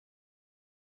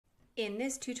In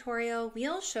this tutorial,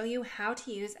 we'll show you how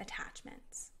to use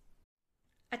attachments.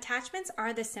 Attachments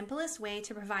are the simplest way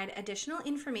to provide additional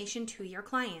information to your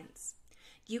clients.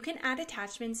 You can add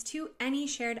attachments to any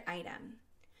shared item.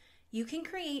 You can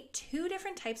create two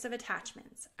different types of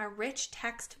attachments, a rich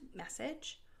text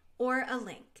message or a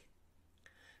link.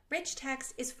 Rich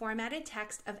text is formatted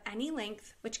text of any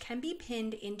length which can be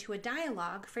pinned into a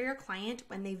dialog for your client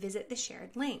when they visit the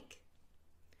shared link.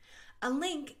 A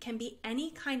link can be any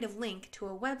kind of link to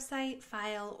a website,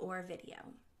 file, or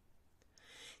video.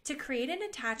 To create an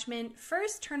attachment,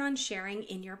 first turn on sharing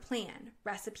in your plan,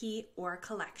 recipe, or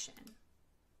collection.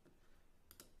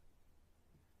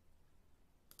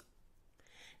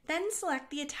 Then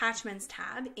select the Attachments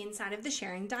tab inside of the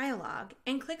Sharing dialog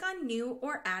and click on New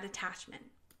or Add Attachment.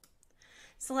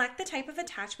 Select the type of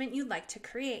attachment you'd like to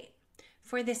create.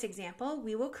 For this example,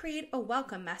 we will create a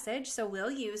welcome message, so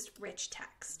we'll use rich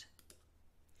text.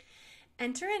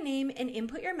 Enter a name and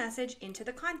input your message into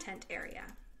the content area.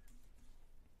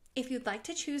 If you'd like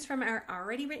to choose from our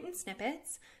already written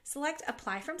snippets, select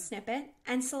Apply from Snippet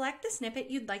and select the snippet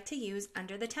you'd like to use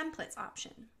under the Templates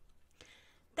option.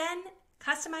 Then,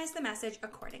 customize the message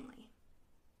accordingly.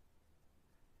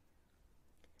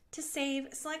 To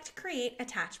save, select Create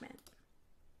Attachment.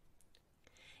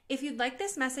 If you'd like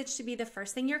this message to be the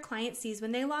first thing your client sees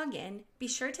when they log in, be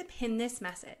sure to pin this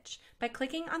message by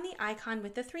clicking on the icon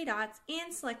with the three dots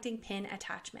and selecting Pin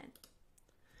Attachment.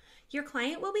 Your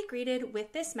client will be greeted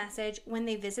with this message when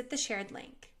they visit the shared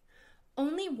link.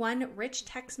 Only one rich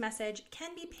text message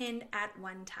can be pinned at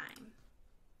one time.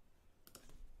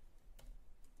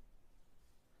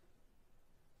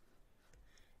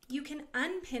 You can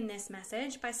unpin this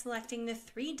message by selecting the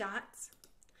three dots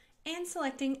and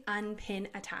selecting Unpin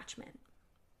Attachment.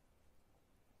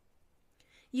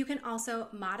 You can also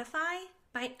modify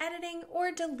by editing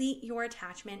or delete your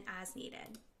attachment as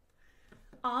needed.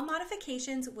 All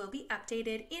modifications will be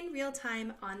updated in real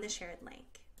time on the shared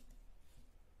link.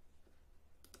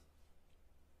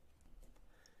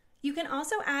 You can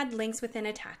also add links within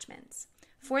attachments.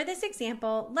 For this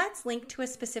example, let's link to a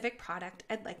specific product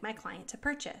I'd like my client to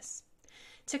purchase.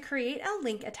 To create a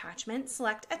link attachment,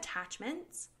 select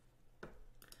Attachments,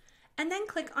 and then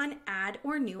click on Add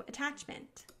or New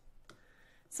Attachment.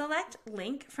 Select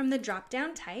Link from the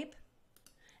drop-down type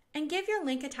and give your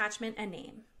link attachment a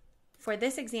name. For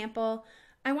this example,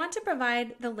 I want to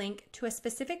provide the link to a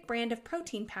specific brand of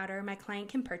protein powder my client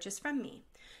can purchase from me.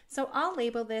 So I'll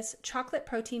label this Chocolate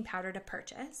Protein Powder to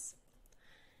Purchase,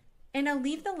 and I'll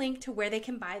leave the link to where they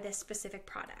can buy this specific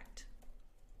product.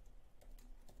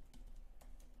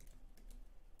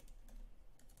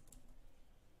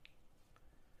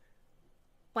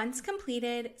 Once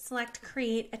completed, select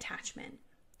Create Attachment.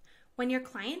 When your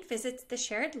client visits the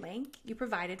shared link you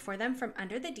provided for them from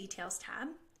under the Details tab,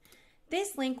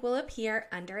 this link will appear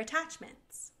under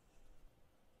Attachments.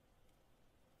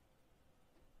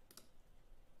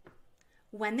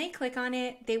 When they click on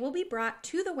it, they will be brought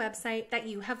to the website that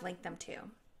you have linked them to.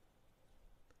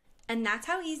 And that's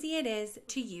how easy it is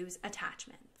to use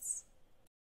attachments.